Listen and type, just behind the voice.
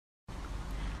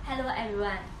Hello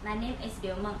everyone, my name is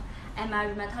Liu M. I'm a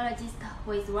rheumatologist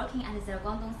who is working at the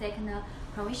Guangdong 2nd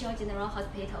Provincial General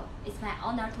Hospital. It's my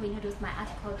honor to introduce my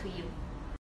article to you.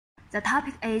 The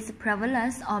topic is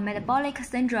prevalence of metabolic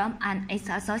syndrome and its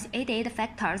associated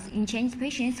factors in Chinese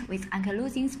patients with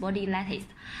ankylosing spondylitis.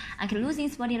 Ankylosing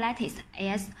spondylitis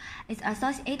is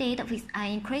associated with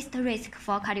an increased risk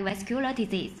for cardiovascular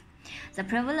disease. The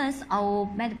prevalence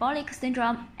of metabolic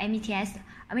syndrome (METS),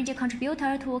 a major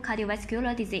contributor to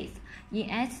cardiovascular disease, in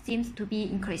AS seems to be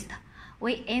increased.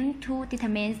 We aim to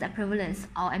determine the prevalence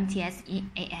of METS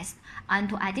in AS and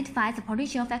to identify the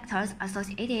potential factors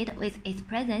associated with its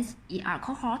presence in our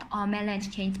cohort of mainland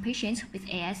Chinese patients with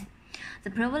AS.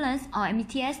 The prevalence of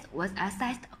METS was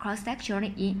assessed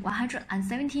cross-sectionally in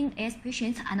 117 AS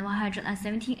patients and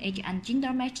 117 age and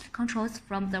gender-matched controls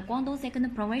from the Guangdong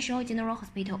 2nd Provincial General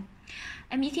Hospital.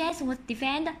 METS was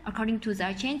defined according to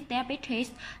the Chinese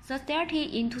Diabetes Society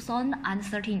in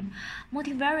 2013.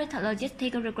 Multivariate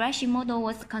logistic regression model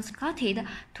was constructed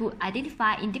to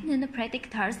identify independent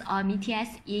predictors of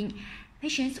METS in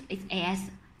patients with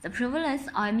AS. The prevalence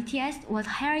of METS was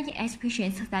higher in AS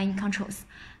patients than in controls.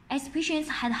 AS patients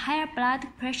had higher blood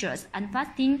pressures and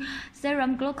fasting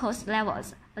serum glucose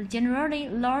levels, but generally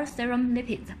lower serum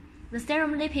lipids. The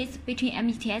serum lipids between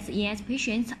METS in AS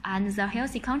patients and the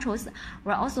healthy controls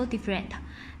were also different.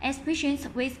 AS patients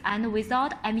with and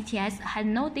without METS had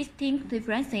no distinct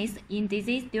differences in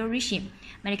disease duration,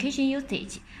 medication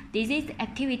usage, disease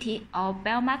activity, or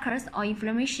biomarkers or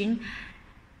inflammation.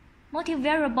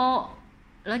 Multivariable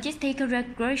logistic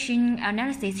regression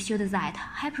analysis showed that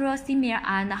hyperuricemia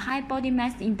and high body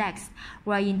mass index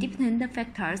were independent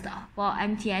factors for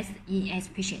METS in AS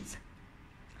patients.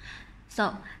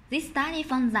 So, this study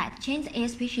found that Chinese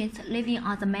AS patients living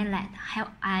on the mainland have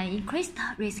an increased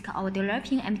risk of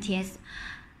developing METS.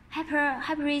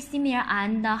 Hyperuricemia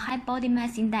and high body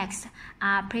mass index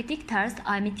are predictors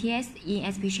of METS in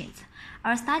AS patients.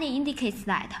 Our study indicates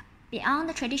that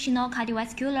beyond traditional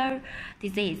cardiovascular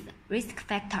disease risk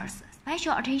factors,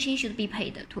 special attention should be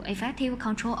paid to effective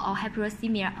control of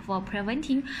hyperuricemia for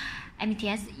preventing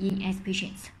METS in AS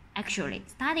patients. Actually,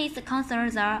 studies concern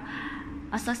the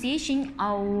association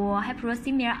of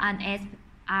hyperuricemia and AS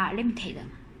are limited.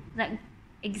 The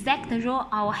exact role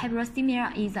of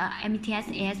hyperuricemia in the METS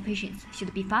AS patients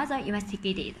should be further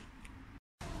investigated.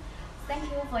 Thank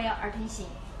you for your attention.